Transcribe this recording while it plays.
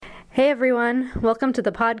Hey everyone, welcome to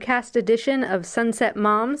the podcast edition of Sunset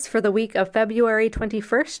Moms for the week of February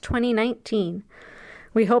 21st, 2019.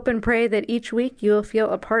 We hope and pray that each week you will feel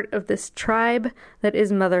a part of this tribe that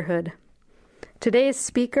is motherhood. Today's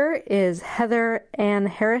speaker is Heather Ann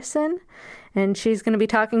Harrison, and she's going to be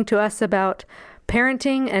talking to us about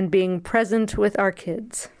parenting and being present with our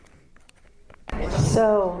kids.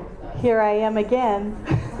 So, here I am again,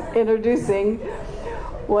 introducing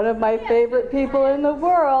one of my favorite people in the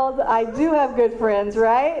world. I do have good friends,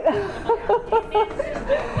 right?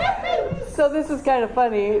 So this is kind of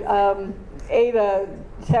funny. Ada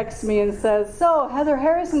texts me and says, so Heather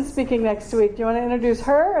Harrison speaking next week. Do you want to introduce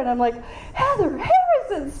her? And I'm like, Heather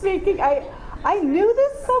Harrison speaking? I knew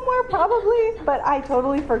this somewhere probably, but I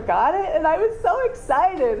totally forgot it. And I was so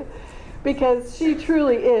excited because she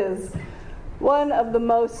truly is one of the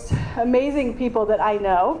most amazing people that I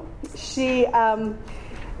know. She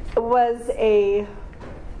was a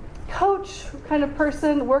coach kind of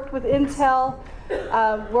person, worked with Intel,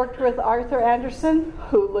 worked with Arthur Andersen,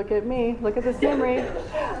 who, look at me, look at this memory.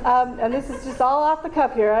 And this is just all off the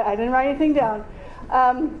cuff here. I didn't write anything down.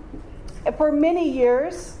 For many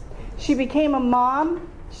years, she became a mom.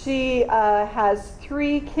 She has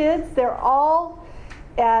 3 kids. They're all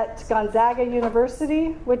at Gonzaga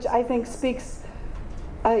University, which I think speaks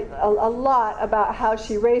a lot about how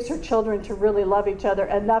she raised her children to really love each other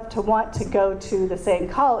enough to want to go to the same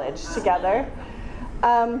college together.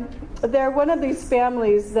 They're one of these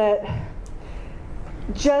families that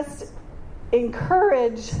just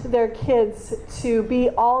encourage their kids to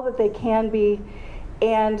be all that they can be,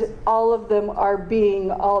 and all of them are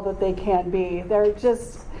being all that they can be. They're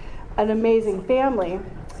just an amazing family.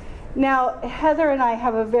 Now, Heather and I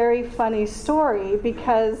have a very funny story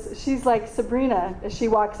because she's like Sabrina as she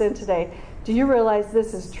walks in today. Do you realize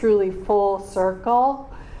this is truly full circle?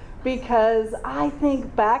 Because I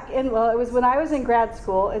think back it was when I was in grad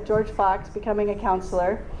school at George Fox becoming a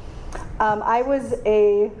counselor. I was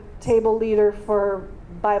a table leader for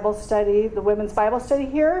Bible study, the women's Bible study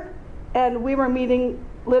here, and we were meeting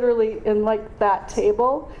literally in like that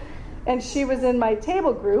table, and she was in my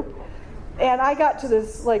table group. And I got to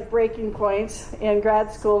this like breaking point in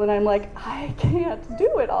grad school, and I'm like, I can't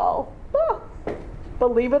do it all. Oh,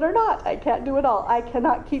 believe it or not, I can't do it all. I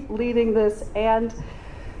cannot keep leading this and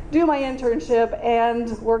do my internship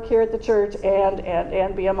and work here at the church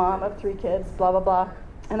and be a mom of 3 kids, blah, blah, blah.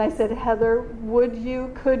 And I said, Heather,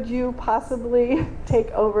 could you possibly take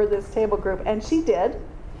over this table group? And she did.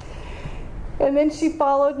 And then she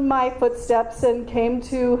followed my footsteps and came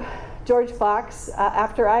to George Fox.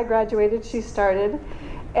 After I graduated, she started.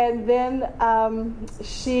 And then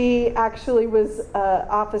she actually was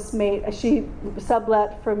office mate. She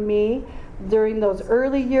sublet from me during those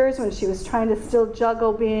early years when she was trying to still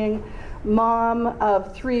juggle being mom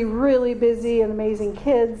of 3 really busy and amazing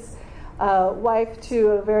kids, wife to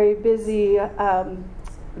a very busy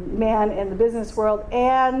man in the business world,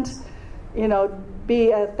 and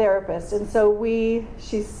be a therapist. And so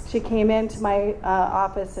she came into my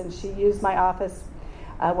office, and she used my office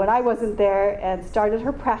when I wasn't there, and started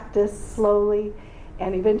her practice slowly,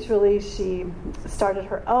 and eventually she started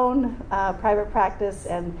her own private practice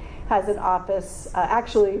and has an office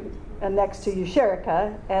actually next to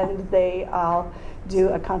Eucherica, and they all do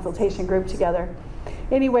a consultation group together.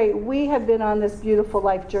 Anyway, we have been on this beautiful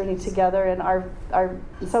life journey together, and our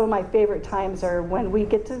some of my favorite times are when we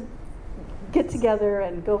get together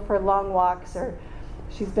and go for long walks, or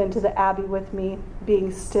she's been to the Abbey with me,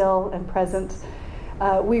 being still and present.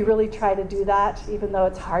 We really try to do that, even though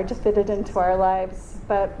it's hard to fit it into our lives.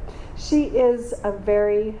 But she is a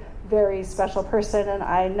very, very special person, and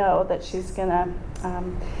I know that she's going to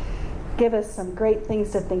give us some great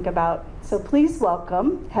things to think about. So please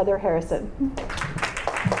welcome Heather Harrison.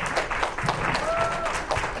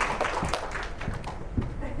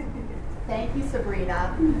 Thank you,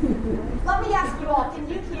 Sabrina. Let me ask you all, can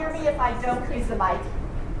you hear me if I don't use the mic?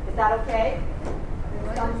 Is that okay?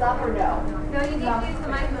 Thumbs up or no? No, you need to use the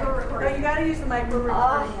mic for recording. No, you got to use the mic for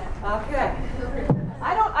recording. Okay.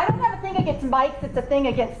 I don't have a thing against mics. It's a thing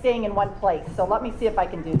against staying in one place. So let me see if I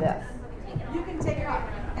can do this. You can take it off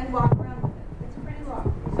and walk around with it. It's pretty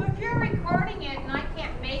long. So if you're recording it and I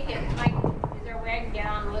can't make it, is there a way I can get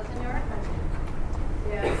on and listen to her?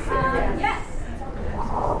 Yes. Yes.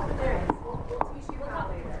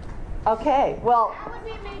 Okay, well,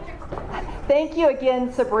 thank you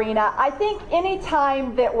again, Sabrina. I think any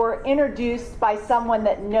time that we're introduced by someone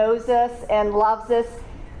that knows us and loves us,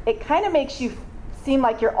 it kind of makes you seem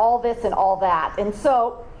like you're all this and all that. And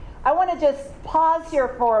so I want to just pause here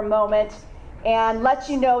for a moment and let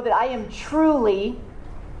you know that I am truly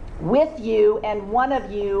with you and one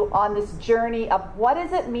of you on this journey of what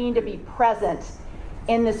does it mean to be present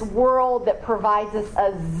in this world that provides us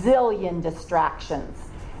a zillion distractions.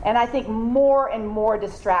 And I think more and more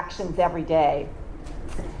distractions every day.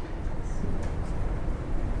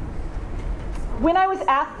 When I was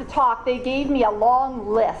asked to talk, they gave me a long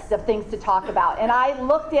list of things to talk about. And I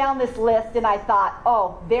looked down this list and I thought,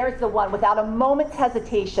 oh, there's the one, without a moment's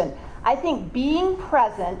hesitation. I think being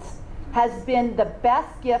present has been the best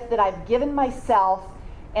gift that I've given myself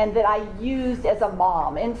and that I used as a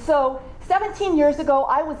mom. And so 17 years ago,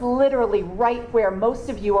 I was literally right where most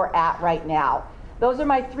of you are at right now. Those are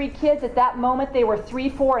my 3 kids. At that moment, they were 3,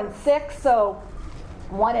 4, and 6. So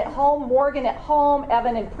one at home, Morgan at home,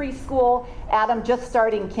 Evan in preschool, Adam just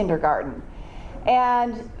starting kindergarten.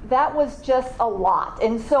 And that was just a lot.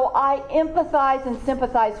 And so I empathize and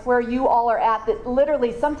sympathize where you all are at, that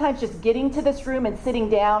literally sometimes just getting to this room and sitting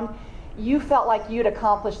down, you felt like you'd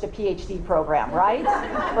accomplished a PhD program, right?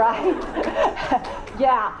 Right?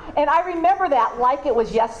 Yeah. And I remember that like it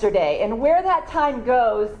was yesterday. And where that time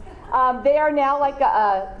goes, they are now, like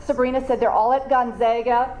Sabrina said, they're all at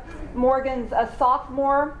Gonzaga. Morgan's a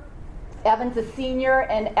sophomore, Evan's a senior,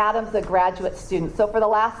 and Adam's a graduate student. So for the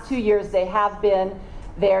last 2 years, they have been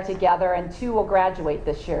there together, and 2 will graduate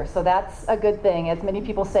this year. So that's a good thing. As many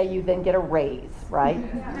people say, you then get a raise, right?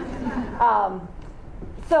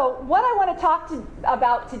 So what I want to talk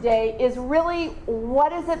about today is really,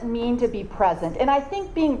 what does it mean to be present? And I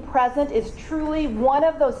think being present is truly one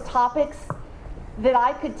of those topics that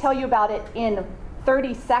I could tell you about it in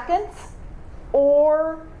 30 seconds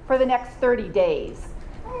or for the next 30 days.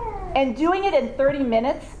 And doing it in 30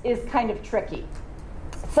 minutes is kind of tricky.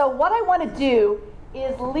 So what I want to do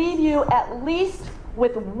is leave you at least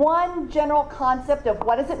with one general concept of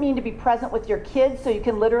what does it mean to be present with your kids, so you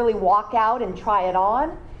can literally walk out and try it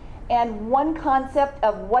on, and one concept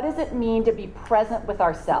of what does it mean to be present with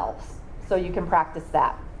ourselves, so you can practice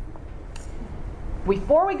that.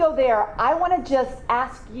 Before we go there, I want to just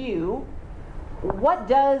ask you, what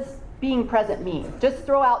does being present mean? Just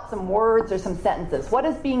throw out some words or some sentences. What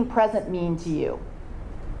does being present mean to you?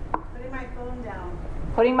 Putting my phone down.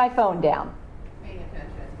 Putting my phone down. Paying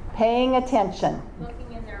attention. Paying attention.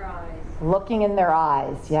 Looking in their eyes. Looking in their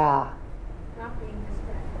eyes, yeah. Not being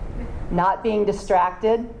distracted. Not being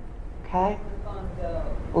distracted. Okay. The phone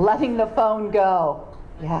go. Letting the phone go.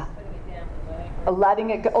 Yeah. Putting it down the way. Letting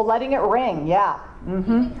it go. Letting it ring. Yeah.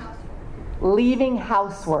 Leaving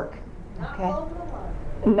housework. Okay.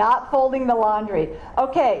 Not folding the laundry.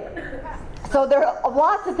 Okay. So there are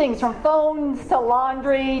lots of things, from phones to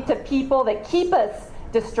laundry to people, that keep us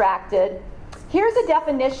distracted. Here's a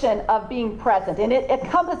definition of being present, and it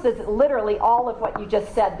encompasses literally all of what you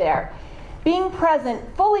just said there. Being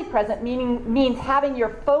present, fully present, means having your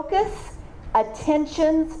focus,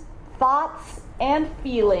 attentions, thoughts, and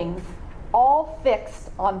feelings all fixed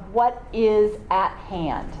on what is at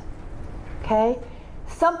hand. Okay?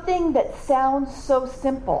 Something that sounds so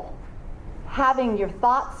simple. Having your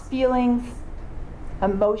thoughts, feelings,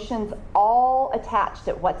 emotions all attached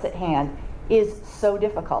at what's at hand is so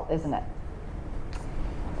difficult, isn't it?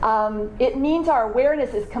 It means our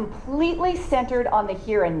awareness is completely centered on the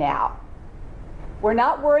here and now. We're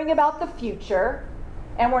not worrying about the future,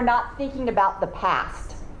 and we're not thinking about the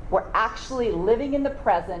past. We're actually living in the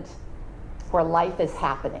present where life is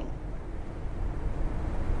happening.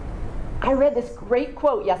 I read this great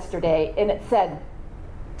quote yesterday, and it said,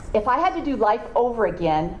 if I had to do life over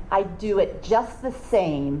again, I'd do it just the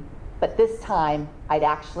same, but this time I'd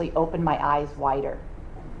actually open my eyes wider.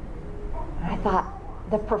 And I thought,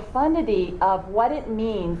 the profundity of what it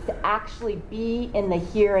means to actually be in the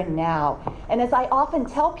here and now. And as I often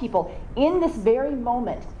tell people, in this very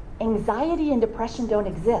moment, anxiety and depression don't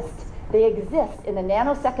exist. They exist in a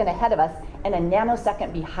nanosecond ahead of us and a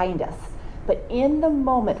nanosecond behind us. But in the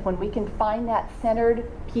moment when we can find that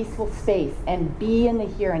centered, peaceful space and be in the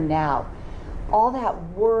here and now, all that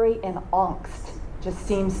worry and angst just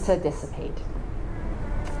seems to dissipate.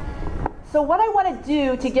 So what I want to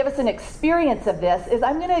do to give us an experience of this is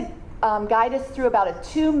I'm going to guide us through about a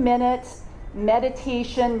 2-minute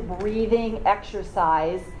meditation breathing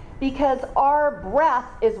exercise, because our breath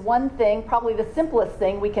is one thing, probably the simplest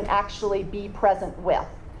thing we can actually be present with.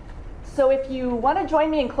 So if you want to join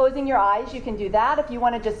me in closing your eyes, you can do that. If you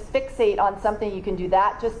want to just fixate on something, you can do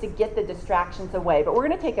that, just to get the distractions away. But we're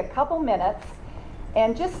going to take a couple minutes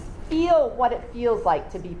and just feel what it feels like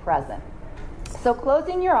to be present. So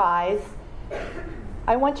closing your eyes,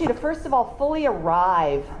 I want you to first of all fully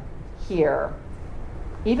arrive here.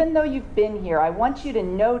 Even though you've been here, I want you to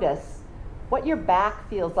notice what your back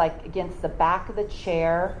feels like against the back of the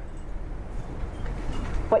chair.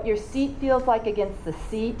 what your seat feels like against the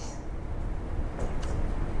seat,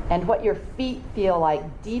 and what your feet feel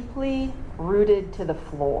like deeply rooted to the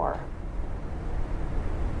floor.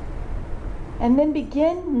 And then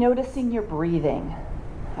begin noticing your breathing.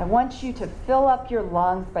 I want you to fill up your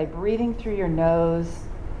lungs by breathing through your nose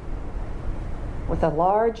with a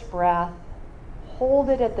large breath. Hold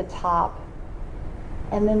it at the top,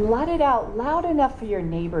 and then let it out loud enough for your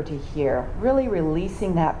neighbor to hear, really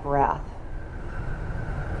releasing that breath.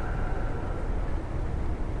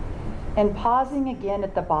 And pausing again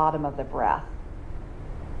at the bottom of the breath.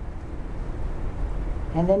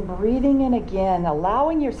 And then breathing in again,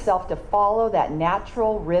 allowing yourself to follow that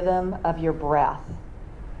natural rhythm of your breath.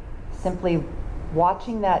 Simply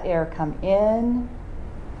watching that air come in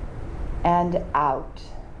and out.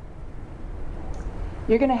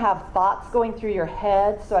 You're going to have thoughts going through your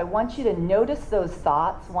head, so I want you to notice those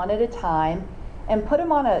thoughts one at a time and put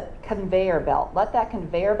them on a conveyor belt. Let that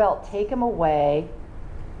conveyor belt take them away,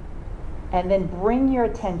 and then bring your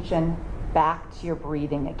attention back to your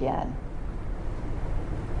breathing again.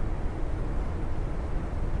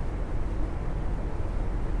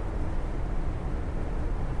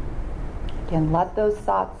 Again, let those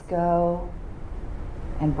thoughts go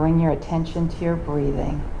and bring your attention to your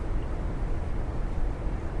breathing.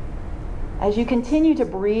 As you continue to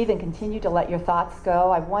breathe and continue to let your thoughts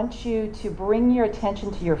go, I want you to bring your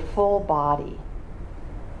attention to your full body.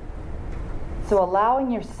 So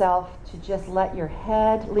allowing yourself to just let your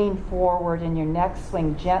head lean forward and your neck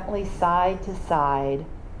swing gently side to side.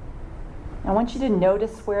 I want you to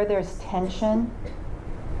notice where there's tension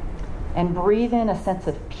and breathe in a sense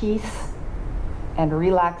of peace and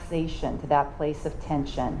relaxation to that place of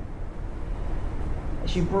tension.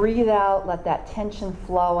 As you breathe out, let that tension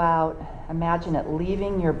flow out. Imagine it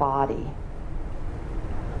leaving your body.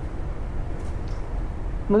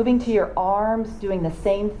 Moving to your arms, doing the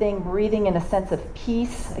same thing, breathing in a sense of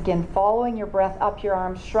peace. Again, following your breath up your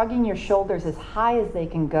arms, shrugging your shoulders as high as they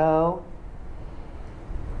can go.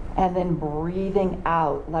 And then breathing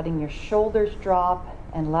out, letting your shoulders drop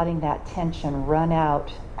and letting that tension run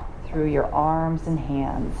out through your arms and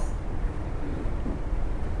hands.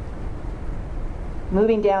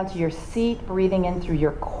 Moving down to your seat, breathing in through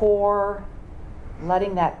your core,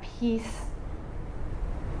 letting that peace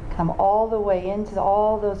come all the way into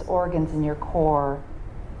all those organs in your core.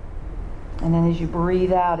 And then as you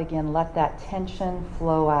breathe out again, let that tension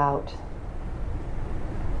flow out.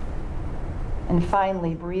 And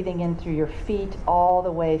finally, breathing in through your feet all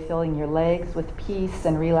the way, filling your legs with peace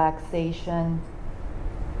and relaxation.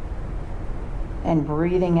 And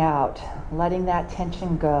breathing out, letting that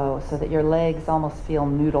tension go so that your legs almost feel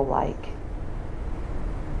noodle-like.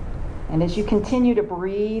 And as you continue to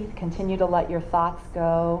breathe, continue to let your thoughts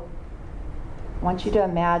go, I want you to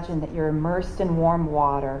imagine that you're immersed in warm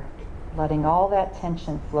water, letting all that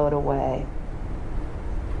tension float away.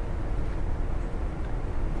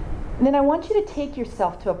 And then I want you to take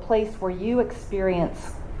yourself to a place where you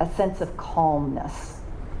experience a sense of calmness,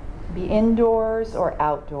 be indoors or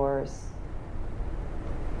outdoors.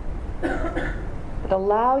 But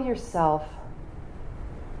allow yourself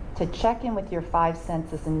to check in with your five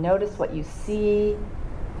senses and notice what you see,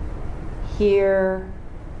 hear,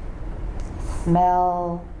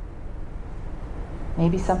 smell,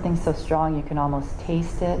 maybe something so strong you can almost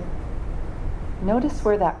taste it. Notice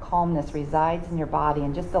where that calmness resides in your body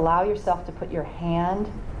and just allow yourself to put your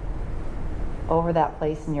hand over that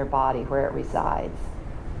place in your body where it resides.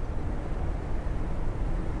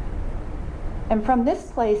 And from this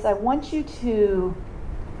place, I want you to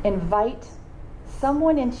invite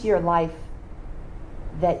someone into your life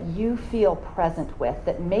that you feel present with,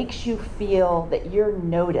 that makes you feel that you're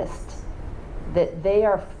noticed, that they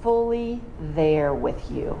are fully there with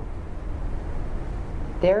you.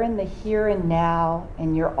 They're in the here and now,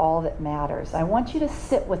 and you're all that matters. I want you to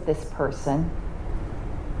sit with this person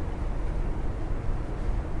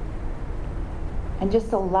and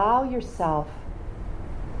just allow yourself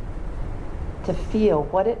to feel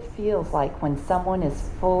what it feels like when someone is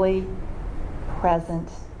fully present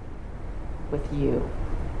with you.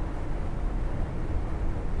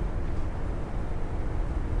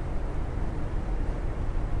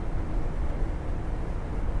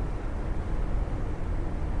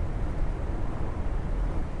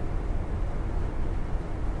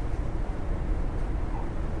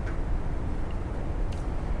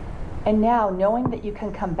 And now, knowing that you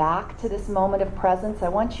can come back to this moment of presence, I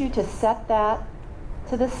want you to set that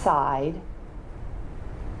to the side.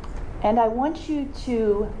 And I want you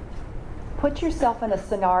to put yourself in a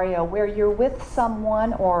scenario where you're with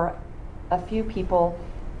someone or a few people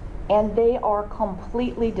and they are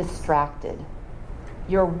completely distracted.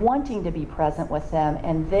 You're wanting to be present with them,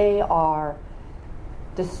 and they are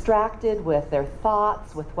distracted with their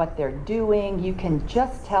thoughts, with what they're doing. You can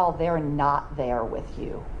just tell they're not there with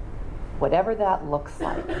you, whatever that looks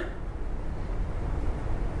like.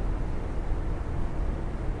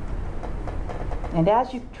 And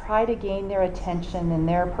as you try to gain their attention, and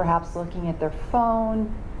they're perhaps looking at their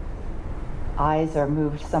phone, eyes are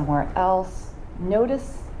moved somewhere else,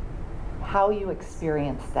 notice how you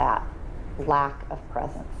experience that lack of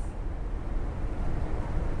presence.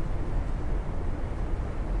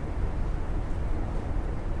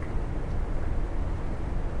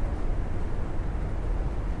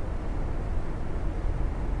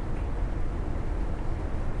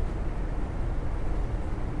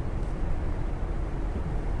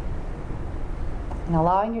 And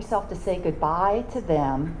allowing yourself to say goodbye to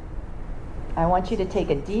them, I want you to take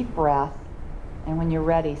a deep breath, and when you're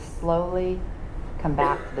ready, slowly come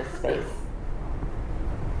back to this space.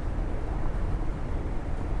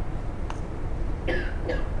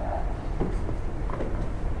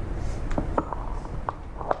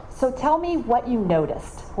 So tell me what you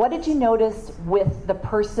noticed. What did you notice with the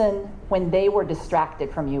person when they were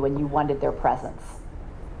distracted from you and you wanted their presence?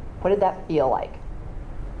 What did that feel like?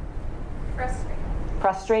 Frustrating.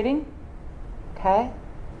 Frustrating? Okay.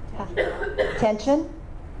 Tension?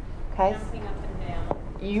 Okay. Jumping up and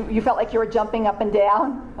down. You felt like you were jumping up and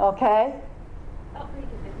down? Okay. Felt pretty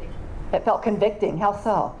convicting. It felt convicting. How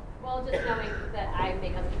so? Well, just knowing that I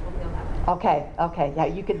make other people feel that way. Okay.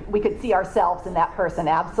 Yeah, we could see ourselves in that person.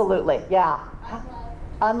 Absolutely. Yeah.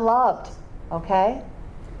 Unloved. Okay.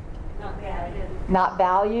 Not valued. Not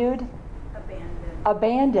valued.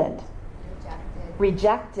 Abandoned.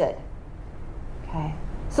 Rejected. Okay.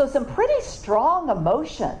 So some pretty strong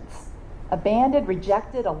emotions. Abandoned,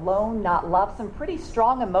 rejected, alone, not loved. Some pretty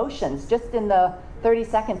strong emotions just in the 30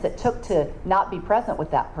 seconds it took to not be present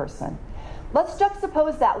with that person. Let's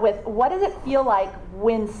juxtapose that with what does it feel like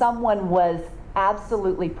when someone was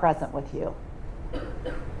absolutely present with you?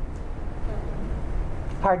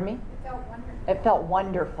 Pardon me? It felt wonderful. It felt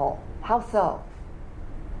wonderful. How so?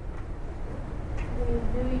 They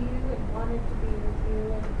knew you and wanted to be with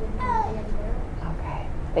you and didn't want to be anywhere else. Okay.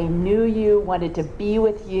 They knew you, wanted to be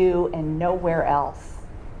with you, and nowhere else.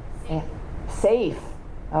 Safe. Safe.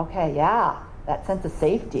 Okay, yeah. That sense of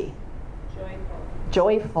safety.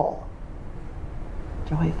 Joyful.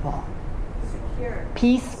 Joyful. Secure.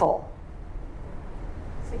 Peaceful.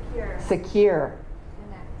 Secure.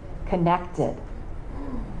 Connected.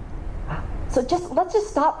 So let's just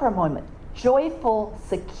stop for a moment. Joyful,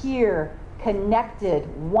 secure, connected,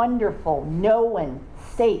 wonderful, known,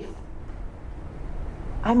 safe.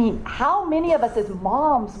 I mean, how many of us as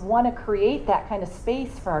moms want to create that kind of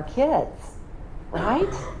space for our kids?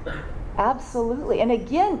 Right? Absolutely. And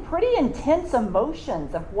again, pretty intense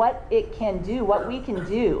emotions of what it can do, what we can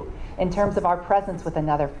do in terms of our presence with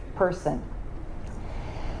another person.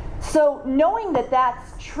 So knowing that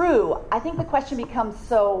that's true, I think the question becomes,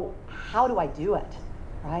 so how do I do it?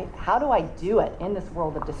 Right? How do I do it in this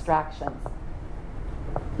world of distractions?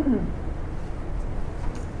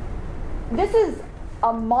 This is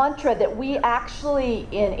a mantra that we actually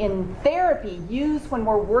in therapy use when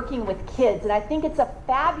we're working with kids, and I think it's a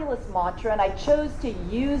fabulous mantra, and I chose to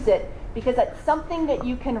use it because it's something that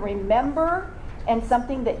you can remember and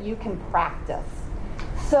something that you can practice.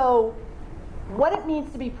 So what it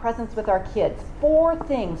means to be present with our kids, 4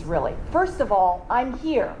 things really. First of all, I'm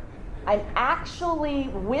here. I'm actually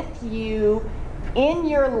with you in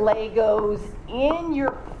your Legos, in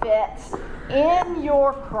your fit, in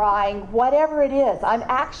your crying, whatever it is. I'm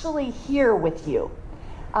actually here with you.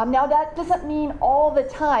 Now that doesn't mean all the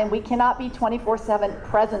time. We cannot be 24/7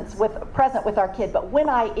 present with our kid. But when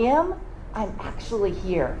I am, I'm actually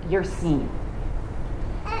here. You're seen.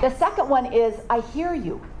 The second one is I hear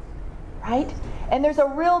you, right? And there's a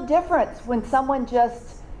real difference when someone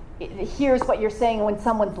just hears what you're saying and when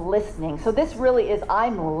someone's listening. So this really is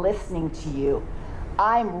I'm listening to you.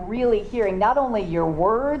 I'm really hearing not only your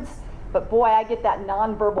words, but boy, I get that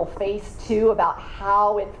nonverbal face too about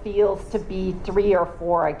how it feels to be 3 or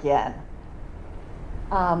 4 again.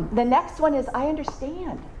 The next one is I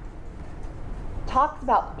understand. Talks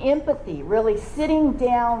about empathy, really sitting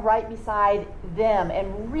down right beside them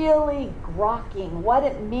and really grokking what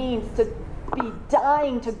it means to be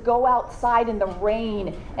dying to go outside in the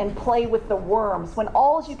rain and play with the worms when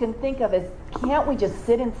all you can think of is, can't we just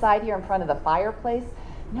sit inside here in front of the fireplace?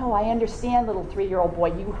 No, I understand, little 3-year-old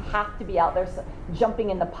boy, you have to be out there jumping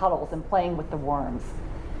in the puddles and playing with the worms.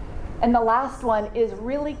 And the last one is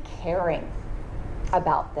really caring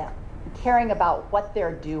about them, caring about what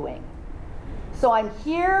they're doing. So I'm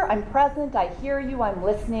here, I'm present, I hear you, I'm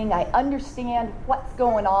listening, I understand what's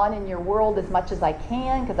going on in your world as much as I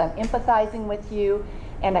can because I'm empathizing with you,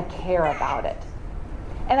 and I care about it.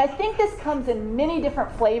 And I think this comes in many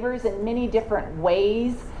different flavors and many different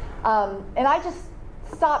ways. And I just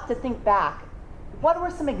stopped to think back. What were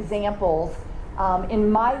some examples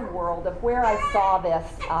in my world of where I saw this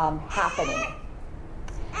happening?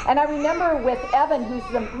 And I remember with Evan,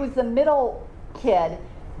 who's the middle kid,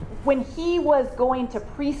 when he was going to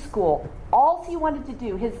preschool, all he wanted to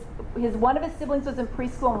do, one of his siblings was in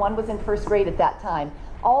preschool and one was in first grade at that time.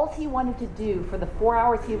 All he wanted to do for the 4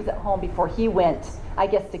 hours he was at home before he went, I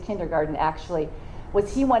guess to kindergarten actually,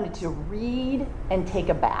 was he wanted to read and take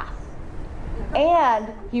a bath.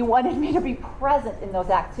 And he wanted me to be present in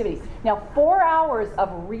those activities. Now, 4 hours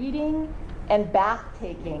of reading and bath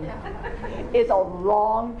taking is a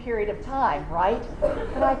long period of time, right?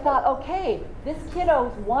 And I thought, okay, this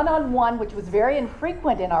kiddo's one-on-one, which was very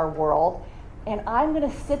infrequent in our world, and I'm going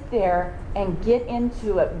to sit there and get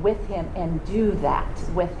into it with him and do that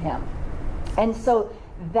with him. And so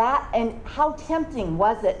that, and how tempting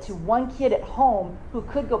was it to one kid at home who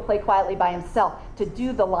could go play quietly by himself to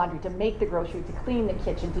do the laundry, to make the groceries, to clean the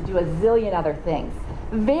kitchen, to do a zillion other things.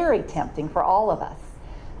 Very tempting for all of us.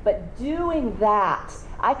 But doing that,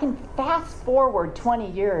 I can fast forward 20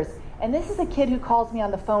 years, and this is a kid who calls me on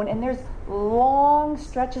the phone, and there's long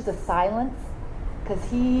stretches of silence because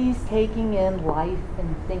he's taking in life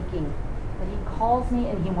and thinking. But he calls me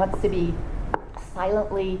and he wants to be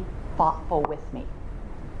silently thoughtful with me.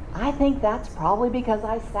 I think that's probably because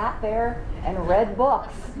I sat there and read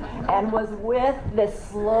books and was with this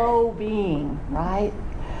slow being, right?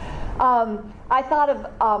 I thought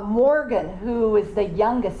of Morgan, who is the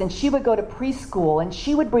youngest, and she would go to preschool, and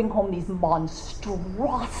she would bring home these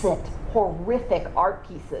monstrosity, horrific art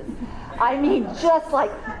pieces. I mean, just like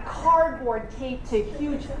cardboard taped to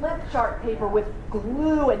huge flip chart paper with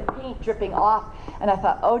glue and paint dripping off. And I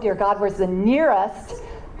thought, oh dear God, where's the nearest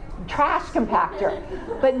trash compactor?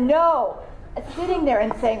 But no, sitting there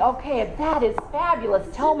and saying, okay, that is fabulous.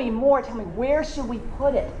 Tell me more. Tell me, where should we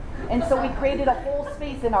put it? And so we created a whole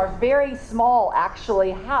space in our very small,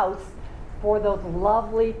 actually, house for those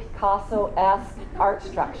lovely Picasso-esque art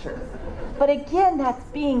structures. But again, that's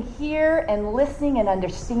being here and listening and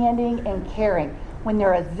understanding and caring when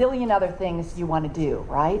there are a zillion other things you want to do,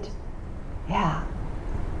 right? Yeah.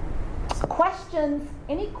 Questions?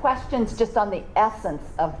 Any questions just on the essence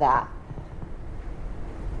of that?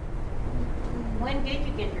 When did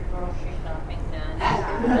you get your grocery shopping done?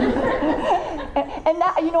 And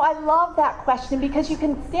that, I love that question because you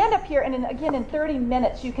can stand up here and again in 30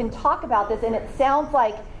 minutes you can talk about this and it sounds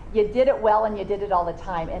like you did it well and you did it all the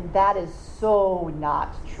time, and that is so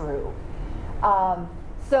not true.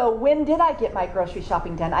 So when did I get my grocery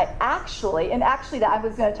shopping done? I was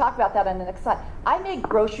going to talk about that on the next slide. I made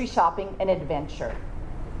grocery shopping an adventure.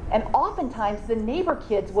 And oftentimes the neighbor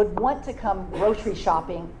kids would want to come grocery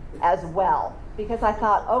shopping as well. Because I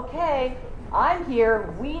thought, okay, I'm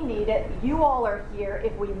here, we need it, you all are here.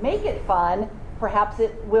 If we make it fun, perhaps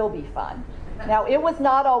it will be fun. Now, it was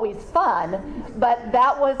not always fun, but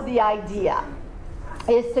that was the idea.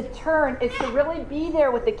 Is to really be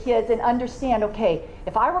there with the kids and understand, okay,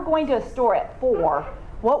 if I were going to a store at 4,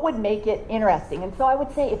 what would make it interesting? And so I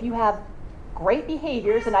would say if you have great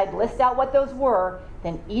behaviors, and I'd list out what those were,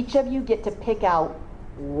 then each of you get to pick out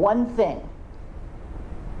one thing.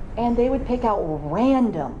 And they would pick out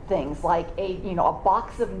random things like a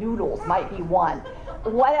box of noodles might be one.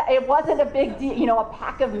 It wasn't a big deal, a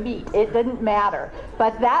pack of meat. It didn't matter.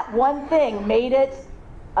 But that one thing made it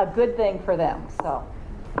a good thing for them. So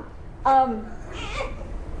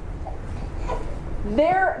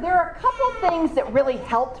there are a couple of things that really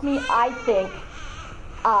helped me, I think,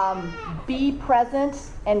 be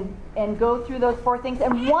present and go through those 4 things.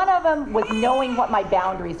 And one of them was knowing what my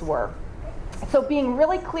boundaries were. So being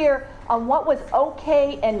really clear on what was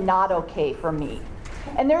okay and not okay for me.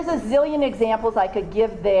 And there's a zillion examples I could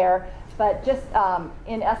give there, but just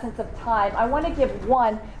in essence of time, I want to give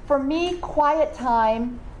one. For me, quiet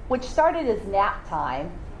time, which started as nap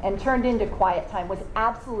time and turned into quiet time, was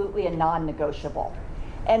absolutely a non-negotiable.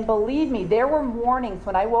 And believe me, there were mornings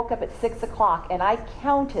when I woke up at 6 o'clock and I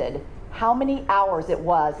counted how many hours it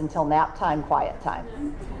was until nap time, quiet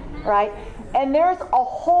time, right? And there's a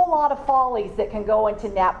whole lot of follies that can go into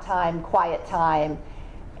nap time, quiet time.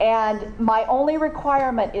 And my only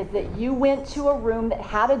requirement is that you went to a room that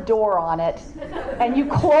had a door on it and you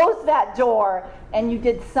closed that door and you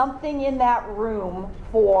did something in that room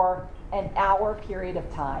for an hour period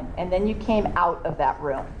of time. And then you came out of that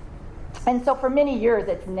room. And so for many years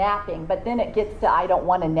it's napping, but then it gets to I don't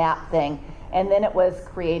want to nap thing. and then it was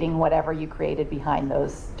creating whatever you created behind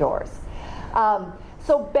those doors.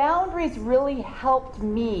 So boundaries really helped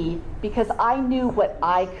me because I knew what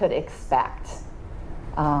I could expect.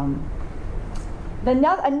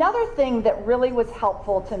 Another thing that really was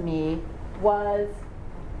helpful to me was,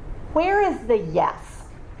 where is the yes?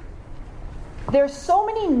 There's so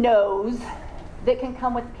many no's that can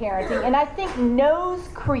come with parenting, and I think no's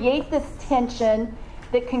create this tension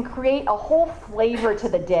that can create a whole flavor to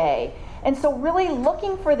the day. And so really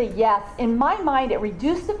looking for the yes, in my mind, it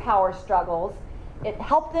reduced the power struggles, it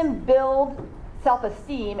helped them build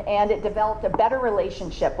self-esteem, and it developed a better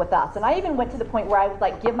relationship with us. And I even went to the point where I would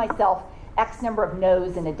like give myself X number of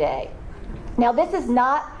no's in a day. Now this is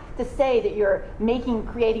not to say that you're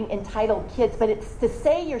creating entitled kids, but it's to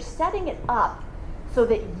say you're setting it up so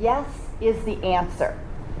that yes is the answer.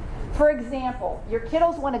 For example, your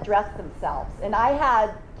kiddos want to dress themselves, and I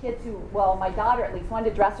had kids who, well, my daughter at least wanted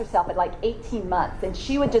to dress herself at like 18 months, and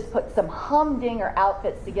she would just put some humdinger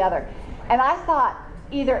outfits together. And I thought,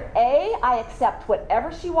 either A, I accept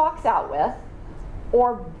whatever she walks out with,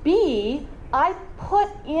 or B, I put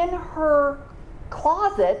in her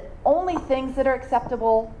closet only things that are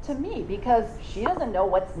acceptable to me because she doesn't know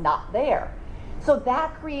what's not there. So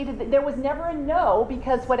that created, there was never a no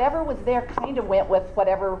because whatever was there kind of went with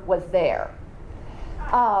whatever was there.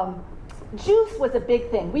 Juice was a big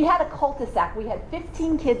thing. We had a cul-de-sac. We had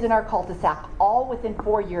 15 kids in our cul-de-sac, all within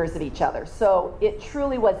 4 years of each other. So it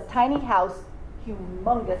truly was tiny house,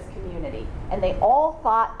 humongous community. And they all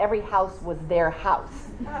thought every house was their house.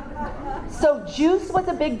 So juice was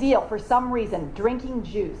a big deal for some reason, drinking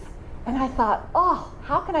juice. And I thought, oh,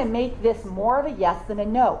 how can I make this more of a yes than a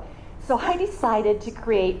no? So I decided to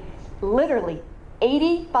create literally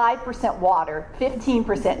 85% water,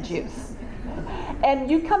 15% juice.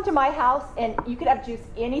 And you'd come to my house and you could have juice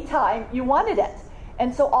anytime you wanted it.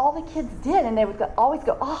 And so all the kids did, and they would always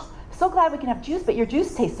go, oh, so glad we can have juice, but your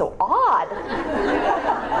juice tastes so odd.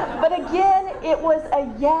 But again, it was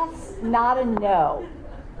a yes, not a no.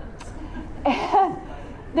 And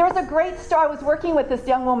there was a great story. I was working with this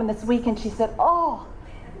young woman this week, and she said, oh,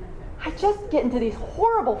 I just get into these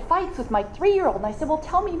horrible fights with my 3-year-old. And I said, well,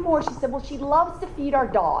 tell me more. She said, well, she loves to feed our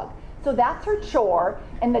dog. So that's her chore,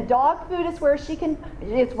 and the dog food is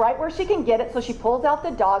it's right where she can get it, so she pulls out the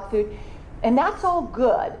dog food, and that's all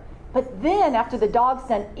good. But then after the dog's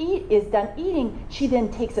done eating, she then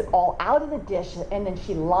takes it all out of the dish, and then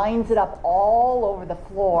she lines it up all over the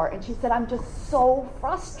floor. And she said, I'm just so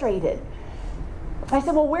frustrated. I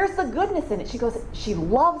said, well, where's the goodness in it? She goes, she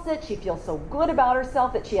loves it. She feels so good about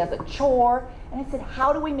herself that she has a chore. And I said,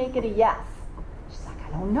 how do we make it a yes? She's like, I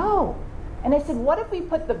don't know. And I said, what if we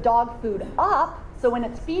put the dog food up, so when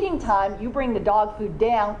it's feeding time, you bring the dog food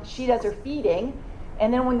down, she does her feeding,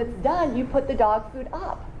 and then when it's done, you put the dog food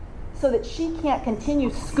up, so that she can't continue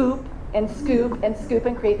scoop and scoop and scoop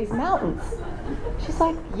and create these mountains. She's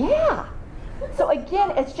like, yeah. So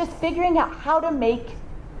again, it's just figuring out how to make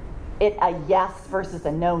it a yes versus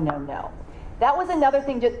a no, no, no. That was another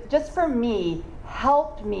thing just for me,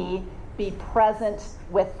 helped me be present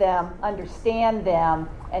with them, understand them,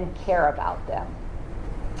 and care about them.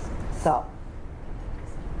 So,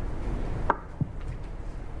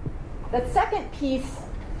 the second piece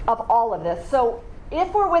of all of this, so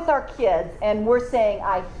if we're with our kids and we're saying,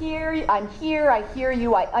 I'm here, I hear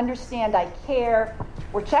you, I understand, I care,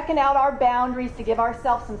 we're checking out our boundaries to give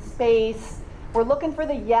ourselves some space, we're looking for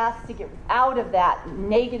the yes to get out of that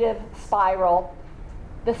negative spiral.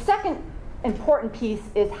 The second important piece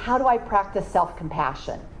is, how do I practice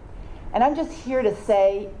self-compassion? And I'm just here to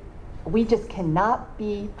say, we just cannot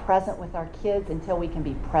be present with our kids until we can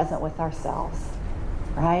be present with ourselves,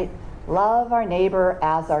 right? Love our neighbor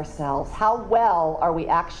as ourselves. How well are we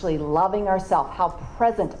actually loving ourselves? How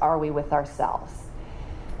present are we with ourselves?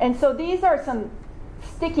 And so these are some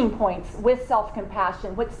sticking points with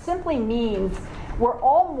self-compassion, which simply means we're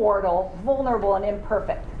all mortal, vulnerable, and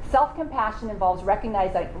imperfect. Self-compassion involves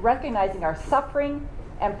recognizing our suffering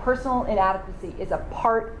and personal inadequacy is a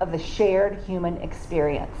part of the shared human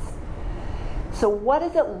experience. So what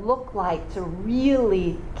does it look like to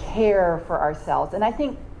really care for ourselves? And I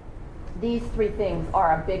think these 3 things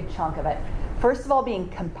are a big chunk of it. First of all, being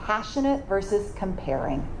compassionate versus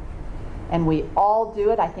comparing. And we all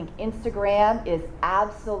do it. I think Instagram is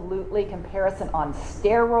absolutely comparison on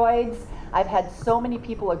steroids. I've had so many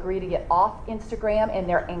people agree to get off Instagram, and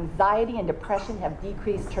their anxiety and depression have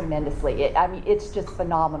decreased tremendously. It's just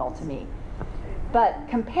phenomenal to me. But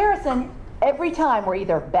comparison, every time we're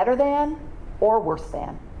either better than or worse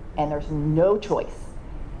than, and there's no choice.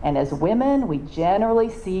 And as women, we generally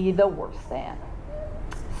see the worse than.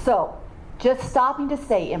 So, Just stopping to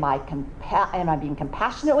say, am I being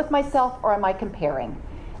compassionate with myself, or am I comparing?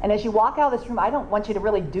 And as you walk out of this room, I don't want you to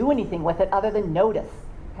really do anything with it other than notice.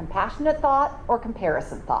 Compassionate thought or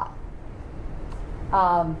comparison thought.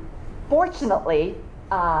 Fortunately,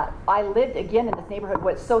 I lived, again, in this neighborhood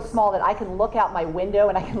where it's so small that I can look out my window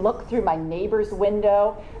and I can look through my neighbor's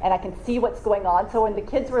window and I can see what's going on. So when the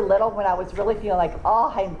kids were little, when I was really feeling like,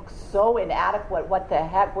 oh, I'm so inadequate, what the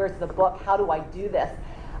heck, where's the book, how do I do this?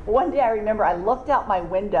 One day I remember I looked out my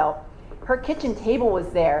window, her kitchen table was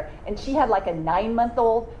there, and she had like a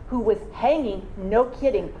 9-month-old who was hanging, no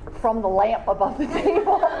kidding, from the lamp above the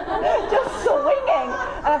table, just swinging.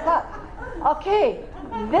 And I thought, okay,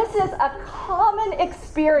 this is a common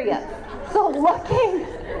experience. So looking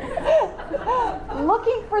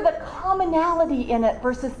for the commonality in it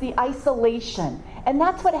versus the isolation. And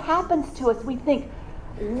that's what happens to us. We think,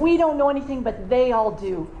 we don't know anything, but they all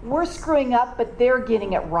do. We're screwing up, but they're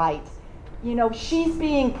getting it right. You know, she's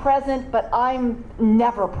being present, but I'm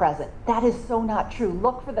never present. That is so not true.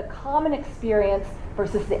 Look for the common experience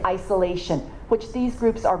versus the isolation, which these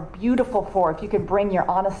groups are beautiful for. If you can bring your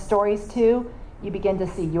honest stories to, you begin to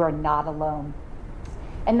see you are not alone.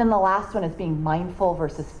 And then the last one is being mindful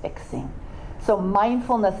versus fixing. So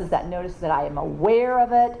mindfulness is that notice that I am aware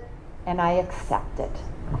of it and I accept it,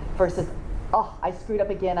 versus, oh, I screwed up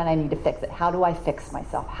again and I need to fix it. How do I fix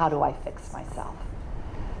myself? How do I fix myself?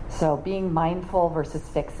 So being mindful versus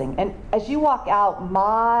fixing. And as you walk out,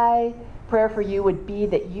 my prayer for you would be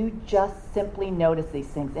that you just simply notice these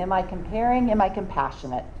things. Am I comparing? Am I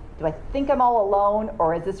compassionate? Do I think I'm all alone,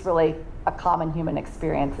 or is this really a common human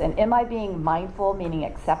experience? And am I being mindful, meaning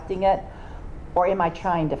accepting it, or am I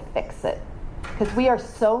trying to fix it? Because we are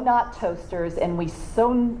so not toasters, and we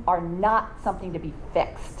so are not something to be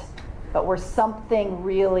fixed, but we're something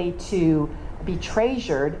really to be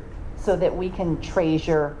treasured so that we can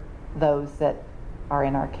treasure those that are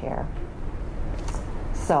in our care.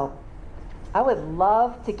 So I would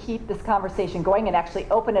love to keep this conversation going and actually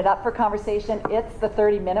open it up for conversation. It's the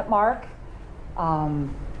 30-minute mark.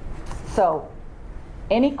 So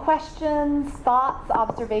any questions, thoughts,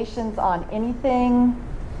 observations on anything?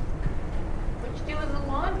 What you do with the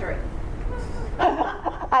laundry?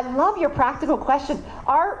 I love your practical question.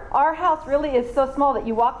 Our house really is so small that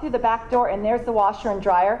you walk through the back door and there's the washer and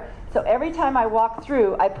dryer. So every time I walk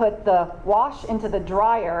through, I put the wash into the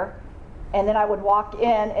dryer, and then I would walk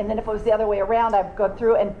in, and then if it was the other way around, I'd go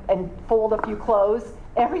through and fold a few clothes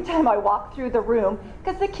every time I walk through the room,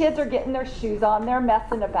 because the kids are getting their shoes on, they're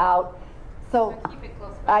messing about. So Keep it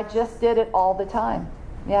close. I just did it all the time.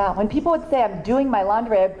 Yeah, when people would say I'm doing my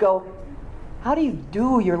laundry, I'd go, how do you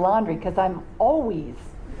do your laundry? Because I'm always,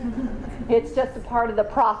 it's just a part of the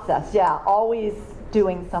process. Yeah, always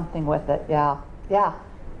doing something with it. Yeah.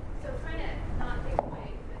 So trying to not take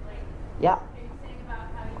away, but like, Yeah. you're saying about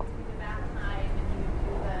how you do the bath time and you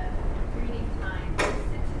do the reading time.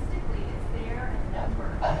 Statistically, is there a number?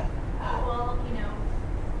 Well,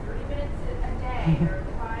 30 minutes a day or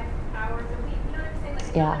 5 hours a week. You know what I'm saying?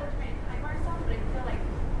 Like, Yeah. we're trying to time ourselves, but I feel like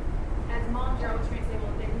as moms, you're always trying to say,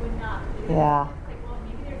 well, they would not do this. Yeah. It's like, well,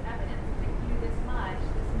 maybe there's evidence that if you do this much,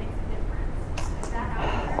 this makes a difference. Is that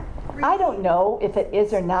out there? I don't know if it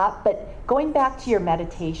is or not, but going back to your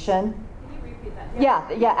meditation, Can you repeat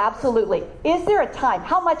that? yeah, absolutely. Is there a time?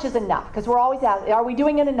 How much is enough? Because we're always asking, are we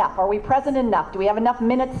doing it enough? Are we present enough? Do we have enough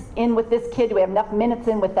minutes in with this kid? Do we have enough minutes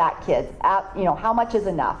in with that kid? How much is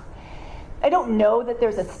enough? I don't know that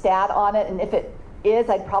there's a stat on it, and if it is,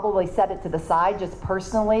 I'd probably set it to the side just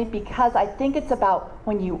personally, because I think it's about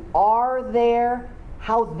when you are there,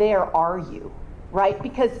 how there are you, right?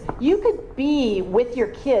 Because you could be with your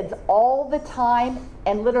kids all the time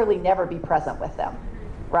and literally never be present with them,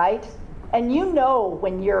 right? And you know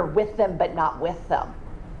when you're with them but not with them.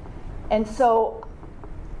 And so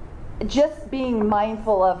just being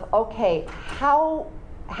mindful of, okay, how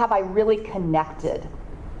have I really connected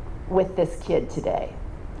with this kid today?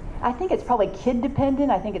 I think it's probably kid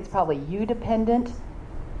dependent. I think it's probably you dependent.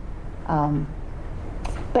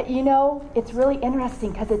 But it's really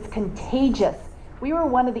interesting because it's contagious. We were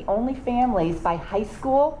one of the only families by high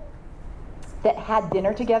school that had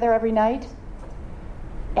dinner together every night.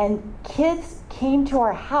 And kids came to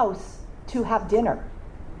our house to have dinner.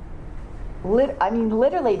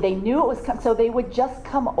 Literally, they knew it was coming, so they would just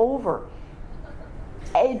come over.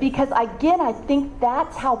 Because again, I think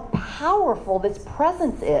that's how powerful this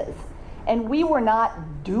presence is. And we were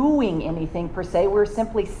not doing anything per se. We were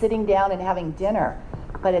simply sitting down and having dinner.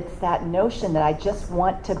 But it's that notion that I just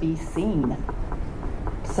want to be seen.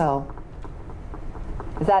 So,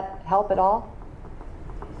 does that help at all?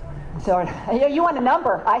 So, you want a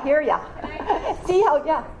number? I hear ya. See how?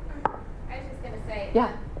 Yeah. I say,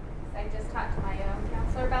 Yeah. I just talked to my own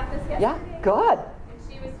counselor about this yesterday. Yeah, good. And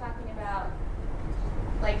she was talking about,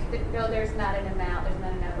 like, no, there's not an amount, there's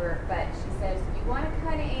not a number, but she says you want to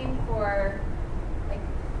kind of aim for, like,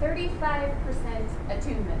 35%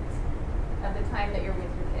 attunement of the time that you're with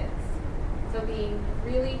your kids. So being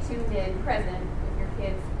really tuned in, present with your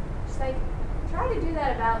kids, just like, try to do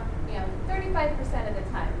that about, 35% of the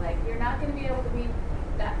time. Like, you're not going to be able to be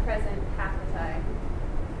that present half the time,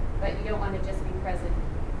 but you don't want to just be present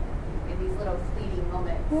in these little fleeting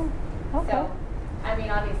moments. Yeah. Okay. So, I mean,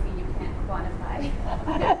 obviously you can't quantify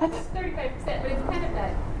 35%, but it's kind of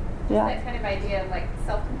that, that kind of idea of like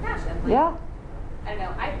self-compassion. Like, Yeah. I don't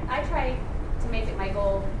know. I try to make it my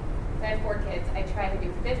goal. I have 4 kids. I try to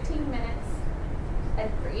do 15 minutes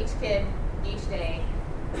for each kid each day.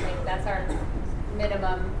 Like, that's our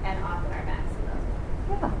minimum and often our maximum.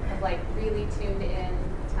 Yeah. Of like really tuned in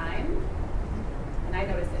time. And I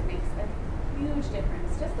notice it makes a huge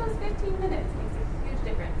difference. Just those 15 minutes makes a huge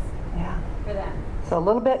difference for them. So a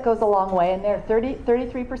little bit goes a long way, and they're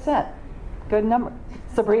 33%. Good number.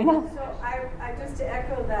 Sabrina? So I just to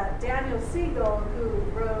echo that, Daniel Siegel, who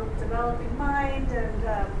wrote Developing Mind and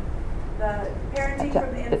the Parenting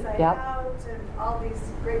from the Inside Out and all these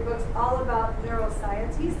great books all about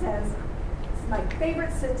neuroscience, he says, it's my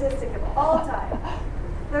favorite statistic of all time,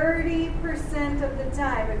 30% of the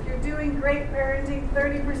time, if you're doing great parenting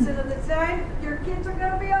 30% of the time, your kids are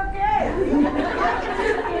going to be okay.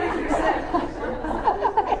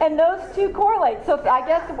 40%. And those two correlate. So I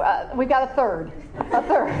guess we've got a third.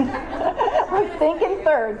 We're thinking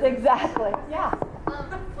thirds, exactly. Yeah.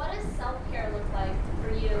 What does self-care look like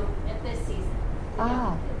for you at this season?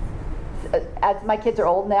 As my kids are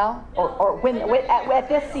old now, or at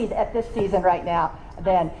this season right now,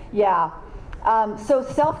 then so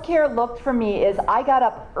self-care looked for me is I got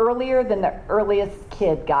up earlier than the earliest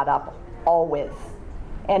kid got up, always.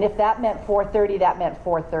 And if that meant 4:30, that meant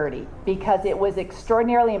 4:30, because it was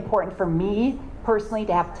extraordinarily important for me personally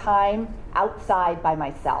to have time outside by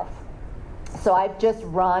myself. So I've just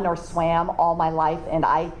run or swam all my life, and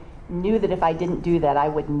I knew that if I didn't do that, I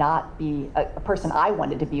would not be a person I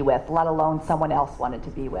wanted to be with, let alone someone else wanted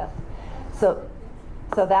to be with. So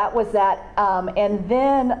that was that. And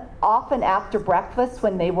then often after breakfast,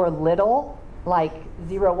 when they were little, like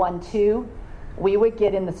 0, 1, 2, they would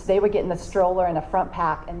get in the stroller and a front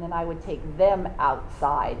pack, and then I would take them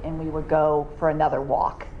outside, and we would go for another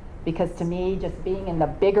walk. Because to me, just being in the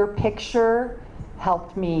bigger picture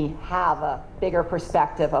helped me have a bigger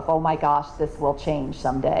perspective of, oh my gosh, this will change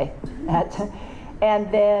someday.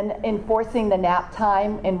 And then enforcing the nap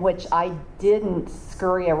time, in which I didn't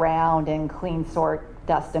scurry around and clean, sort,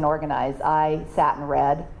 dust, and organize. I sat and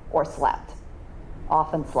read or slept.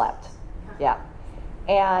 Often slept. Yeah.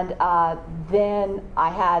 And then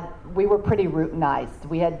we were pretty routinized.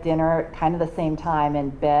 We had dinner kind of the same time,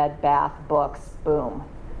 and bed, bath, books, boom.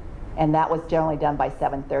 And that was generally done by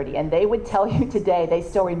 7:30. And they would tell you today, they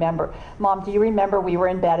still remember, Mom, do you remember we were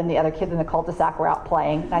in bed and the other kids in the cul-de-sac were out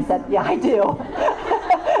playing? And I said, yeah, I do.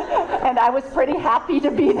 And I was pretty happy to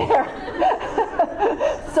be there.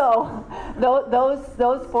 So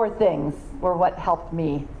those 4 things were what helped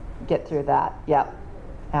me get through that. Yep,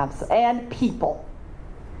 absolutely. And people.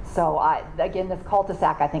 So again, this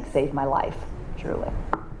cul-de-sac, I think, saved my life, truly.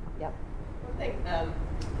 Yep. One thing,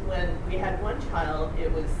 when we had one child,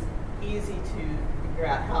 it was easy to figure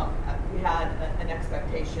out how we had an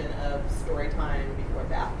expectation of story time before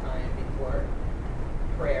bath time, before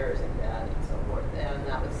prayers in bed, and so forth. And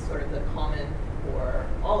that was sort of the common for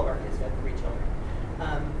all of our kids. We had 3 children.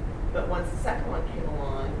 But once the second one came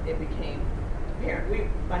along, it became apparent.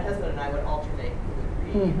 My husband and I would alternate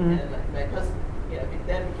who would read, and my husband,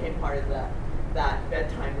 then became part of that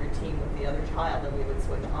bedtime routine with the other child, and we would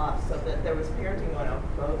switch off, so that there was parenting going on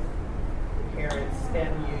for both the parents,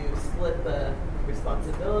 and you split the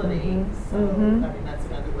responsibility. So, I mean, that's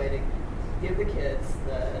another way to give the kids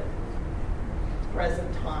the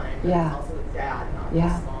present time, but it's also with dad, not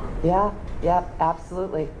just mom. Yeah,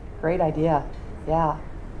 absolutely. Great idea. Yeah.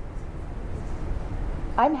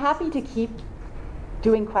 I'm happy to keep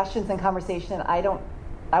doing questions and conversation.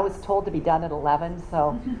 I was told to be done at 11,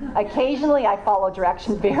 so occasionally I follow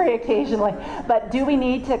direction, very occasionally. But do we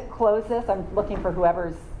need to close this? I'm looking for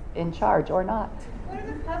whoever's in charge or not. What are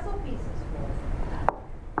the puzzle pieces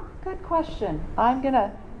for? Good question.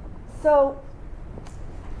 So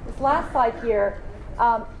this last slide here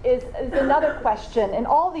is another question. And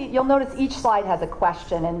you'll notice each slide has a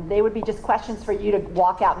question, and they would be just questions for you to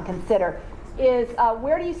walk out and consider.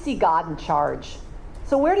 Where do you see God in charge?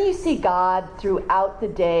 So where do you see God throughout the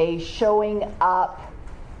day showing up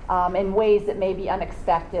in ways that may be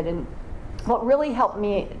unexpected? And what really helped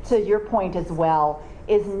me, to your point as well,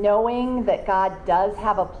 is knowing that God does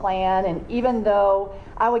have a plan. And even though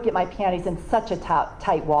I would get my panties in such a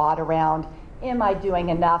tight wad around, am I doing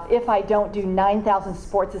enough? If I don't do 9,000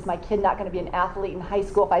 sports, is my kid not going to be an athlete in high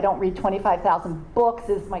school? If I don't read 25,000 books,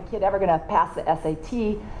 is my kid ever going to pass the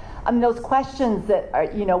SAT? I mean, those questions that are,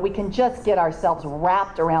 we can just get ourselves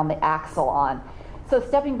wrapped around the axle on. So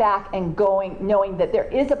stepping back and going, knowing that there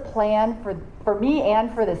is a plan for me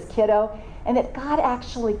and for this kiddo, and that God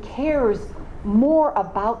actually cares more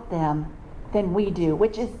about them than we do,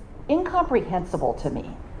 which is incomprehensible to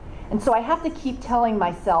me. And so I have to keep telling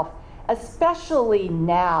myself, especially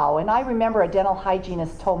now, and I remember a dental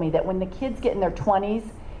hygienist told me that when the kids get in their 20s,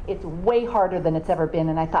 it's way harder than it's ever been,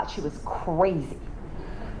 and I thought she was crazy.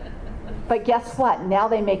 But guess what? Now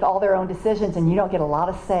they make all their own decisions, and you don't get a lot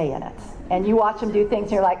of say in it. And you watch them do things,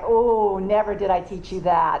 and you're like, oh, never did I teach you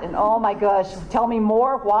that. And oh my gosh, tell me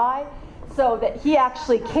more. Why? So that he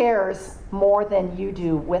actually cares more than you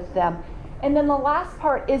do with them. And then the last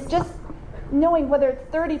part is just knowing whether it's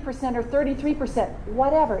 30% or 33%,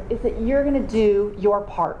 whatever, is that you're going to do your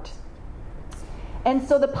part. And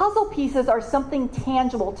so the puzzle pieces are something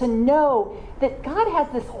tangible to know that God has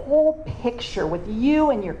this whole picture with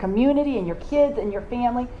you and your community and your kids and your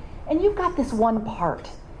family, and you've got this one part.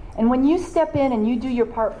 And when you step in and you do your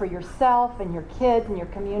part for yourself and your kids and your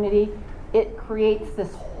community, it creates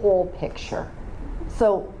this whole picture.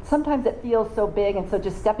 So sometimes it feels so big, and so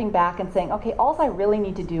just stepping back and saying, okay, all I really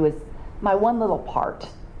need to do is my one little part,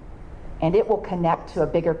 and it will connect to a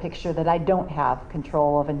bigger picture that I don't have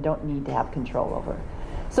control of and don't need to have control over.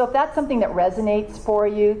 So if that's something that resonates for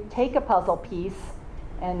you, take a puzzle piece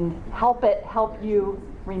and help you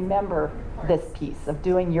remember this piece of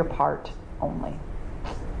doing your part only.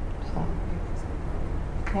 So,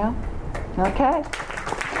 yeah? Okay.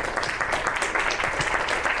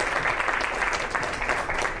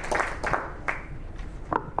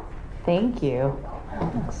 Thank you.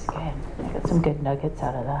 That looks good. I got some good nuggets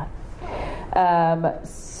out of that.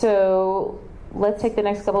 So let's take the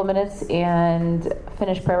next couple of minutes and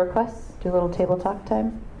finish prayer requests, do a little table talk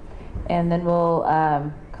time, and then we'll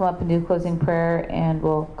come up and do closing prayer, and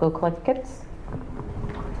we'll go collect kids.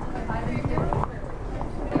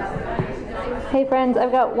 Hey friends,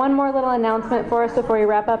 I've got one more little announcement for us before we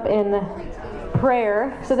wrap up in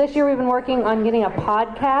prayer. So this year we've been working on getting a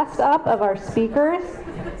podcast up of our speakers,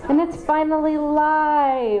 and it's finally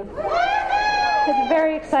live. It's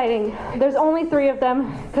very exciting. There's only 3 of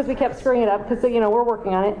them because we kept screwing it up because, we're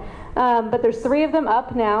working on it. But there's 3 of them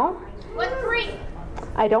up now. What 3?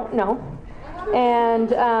 I don't know. And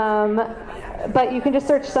but you can just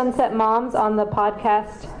search Sunset Moms on the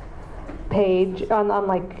podcast page on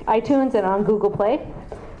like iTunes and on Google Play.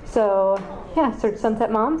 So yeah, search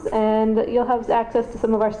Sunset Moms and you'll have access to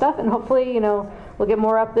some of our stuff, and hopefully, we'll get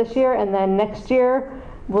more up this year, and then next year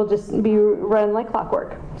we'll just be running like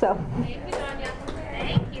clockwork. So.